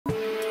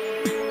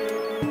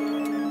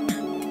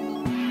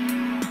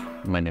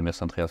My name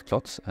is Andreas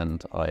Klotz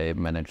and I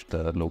manage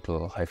the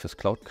local HIFIS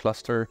cloud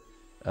cluster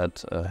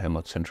at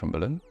Helmholtz Zentrum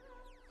Berlin.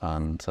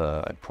 And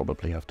I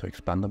probably have to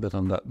expand a bit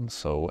on that.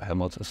 So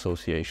Helmholtz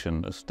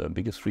Association is the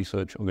biggest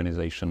research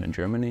organization in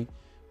Germany.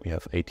 We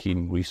have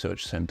 18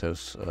 research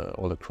centers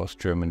all across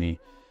Germany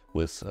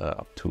with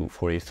up to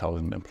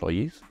 40,000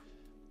 employees.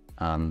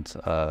 And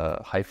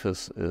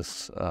HIFIS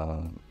is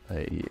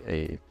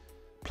a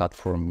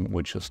platform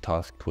which is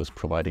tasked with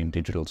providing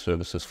digital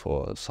services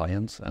for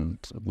science, and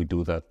we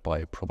do that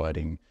by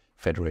providing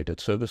federated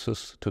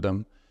services to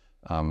them.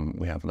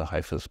 We have the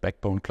HIFIS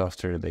backbone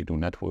cluster. They do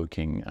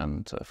networking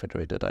and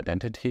federated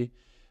identity.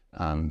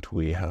 And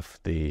we have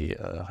the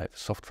HIFIS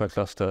software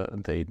cluster.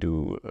 They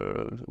do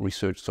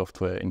research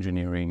software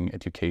engineering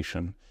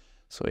education,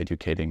 so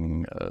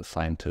educating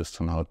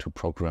scientists on how to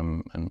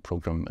program in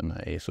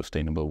a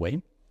sustainable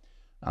way.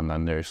 And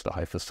then there's the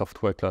HIFIS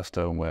software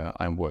cluster where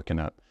I'm working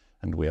at,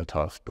 and we are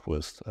tasked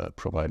with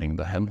providing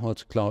the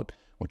Helmholtz Cloud,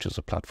 which is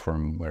a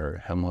platform where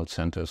Helmholtz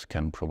centers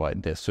can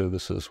provide their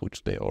services,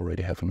 which they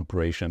already have in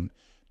operation,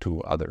 to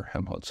other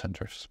Helmholtz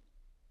centers.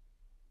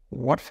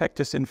 What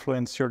factors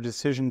influence your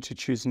decision to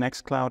choose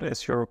Nextcloud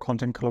as your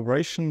content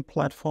collaboration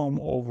platform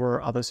over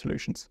other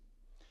solutions?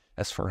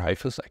 As for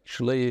HIFIS,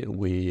 actually,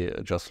 we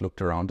just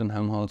looked around in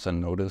Helmholtz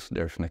and noticed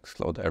there's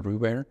Nextcloud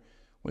everywhere.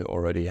 We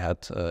already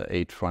had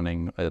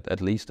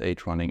at least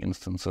eight running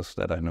instances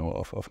that I know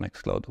of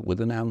Nextcloud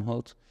within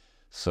Helmholtz.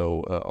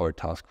 So our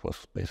task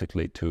was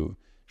basically to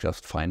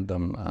just find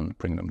them and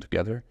bring them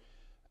together.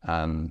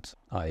 And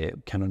I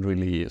cannot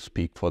really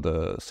speak for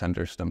the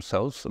centers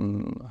themselves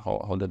and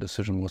how the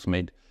decision was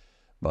made,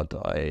 but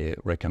I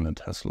reckon it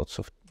has lots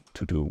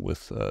to do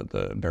with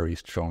the very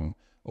strong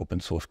open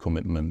source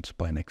commitment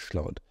by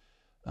Nextcloud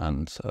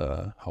and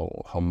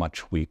how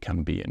much we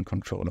can be in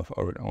control of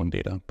our own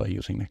data by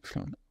using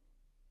Nextcloud.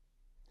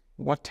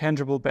 What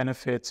tangible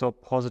benefits or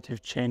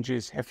positive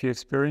changes have you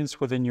experienced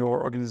within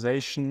your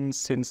organization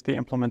since the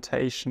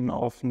implementation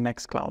of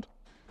Nextcloud?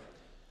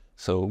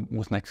 So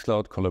with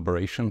Nextcloud,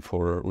 collaboration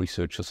for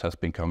researchers has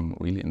become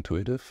really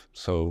intuitive.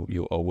 So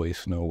you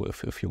always know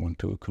if you want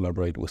to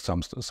collaborate with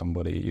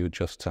somebody, you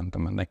just send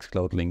them a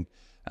Nextcloud link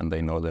and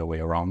they know their way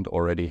around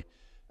already.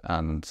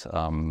 And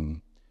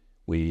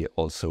we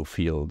also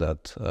feel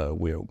that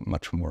we're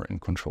much more in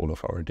control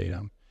of our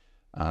data.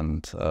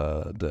 And with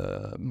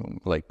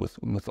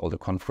all the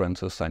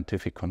conferences,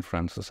 scientific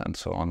conferences and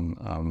so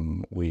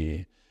on,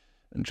 we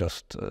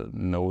just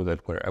know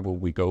that wherever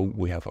we go,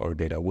 we have our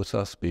data with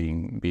us, be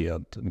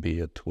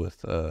it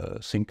with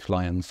sync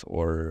clients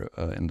or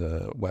in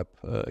the web,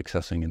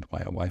 accessing it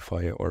via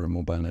Wi-Fi or a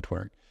mobile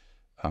network,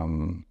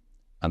 and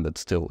it's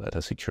still at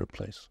a secure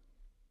place.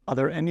 Are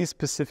there any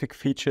specific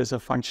features or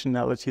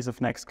functionalities of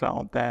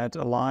Nextcloud that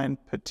align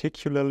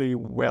particularly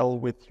well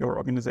with your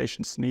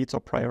organization's needs or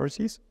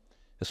priorities?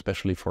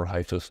 Especially for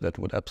HIFIS, that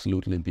would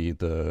absolutely be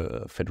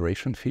the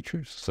federation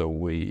features. So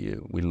we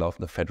love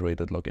the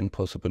federated login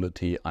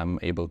possibility. I'm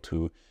able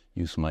to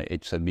use my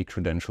HZB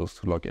credentials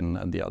to log in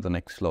at the other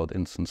Nextcloud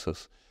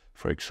instances,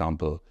 for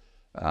example.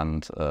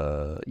 And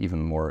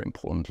even more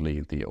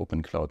importantly, the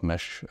open cloud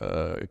mesh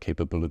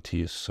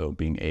capabilities. So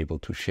being able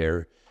to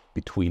share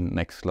between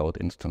Nextcloud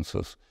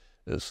instances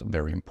is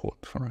very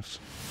important for us.